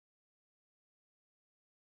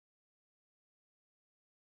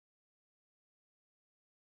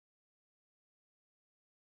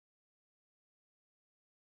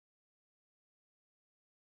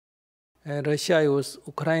러시아의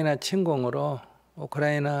우크라이나 침공으로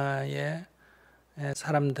우크라이나의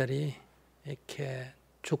사람들이 이렇게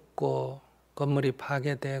죽고 건물이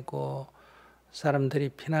파괴되고 사람들이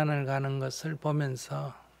피난을 가는 것을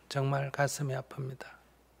보면서 정말 가슴이 아픕니다.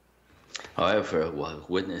 However, while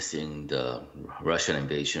witnessing the Russian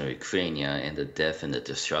invasion of Ukraine and the death and the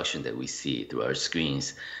destruction that we see through our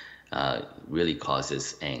screens really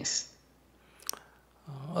causes angst.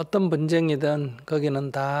 어떤 분쟁이든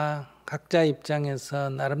거기는 다 각자 입장에서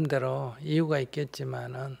나름대로 이유가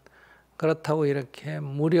있겠지만은 그렇다고 이렇게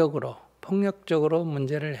무력으로 폭력적으로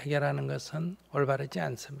문제를 해결하는 것은 올바르지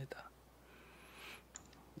않습니다.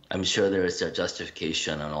 I'm sure there is a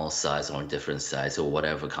justification on all sides, on different sides, or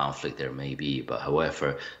whatever conflict there may be. But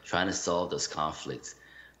however, trying to solve those conflicts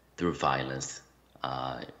through violence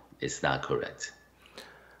is not correct.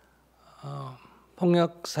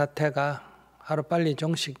 폭력 사태가 하루빨리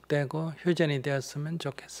종식되고 휴전이 되었으면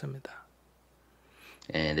좋겠습니다.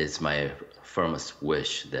 And it's my firmest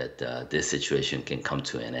wish that this situation can come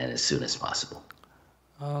to an end as soon as possible.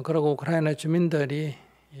 그리고 우크라이나 주민들이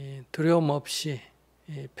두려움 없이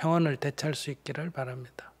평온을 되찾을 수 있기를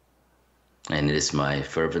바랍니다. And it is my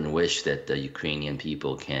fervent wish that the Ukrainian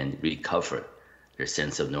people can recover their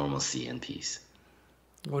sense of normalcy and peace.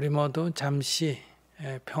 우리 모두 잠시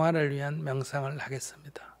평화를 위한 명상을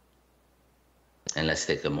하겠습니다. And let's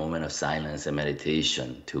take a moment of silence and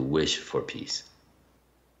meditation to wish for peace.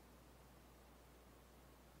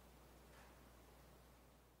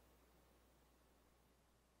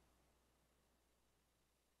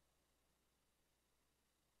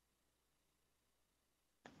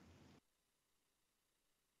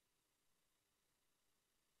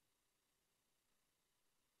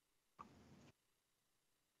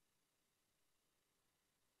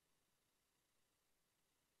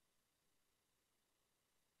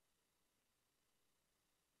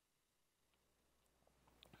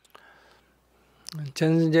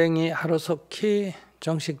 전쟁이 하루속히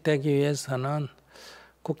종식되기 위해서는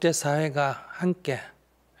국제사회가 함께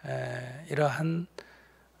이러한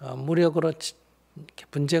무력으로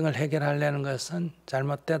분쟁을 해결하려는 것은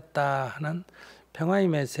잘못됐다 하는 평화의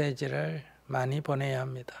메시지를 많이 보내야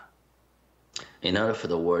합니다. In order for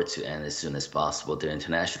the war to end as soon as possible, the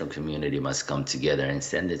international community must come together and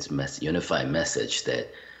send its unified message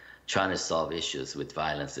that trying to solve issues with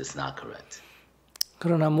violence is not correct.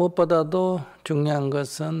 그러나 무엇보다도 중요한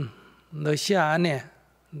것은 러시아 안에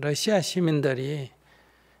러시아 시민들이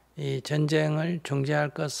이 전쟁을 중지할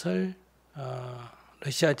것을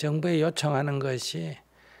러시아 정부에 요청하는 것이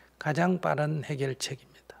가장 빠른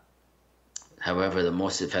해결책입니다. However, the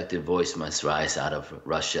most effective voice must rise out of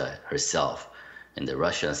Russia herself, and the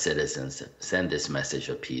Russian citizens send this message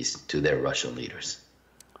of peace to their Russian leaders.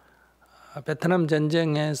 베트남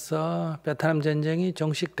전쟁이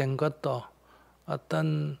종식된 것도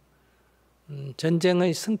어떤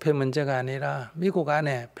전쟁의 승패 문제가 아니라 미국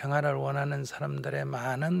안에 평화를 원하는 사람들의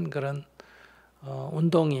많은 그런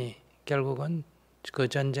운동이 결국은 그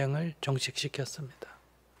전쟁을 종식시켰습니다.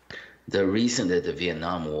 The reason that the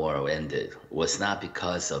Vietnam War ended was not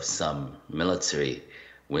because of some military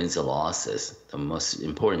wins or losses. The most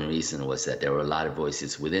important reason was that there were a lot of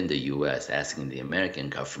voices within the U.S. asking the American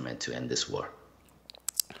government to end this war.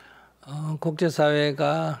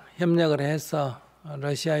 국제사회가 협력을 해서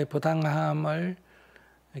러시아의 부당함을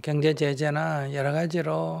경제 제재나 여러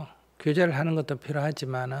가지로 규제를 하는 것도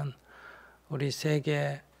필요하지만은 우리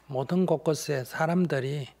세계 모든 곳곳에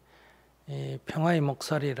사람들이 이 평화의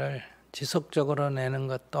목소리를 지속적으로 내는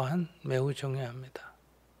것 또한 매우 중요합니다.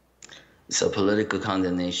 So political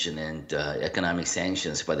condemnation and economic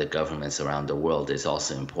sanctions by the governments around the world is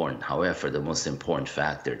also important. However, the most important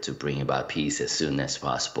factor to bring about peace as soon as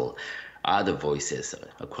possible are the voices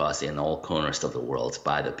across in all corners of the world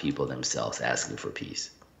by the people themselves asking for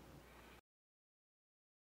peace.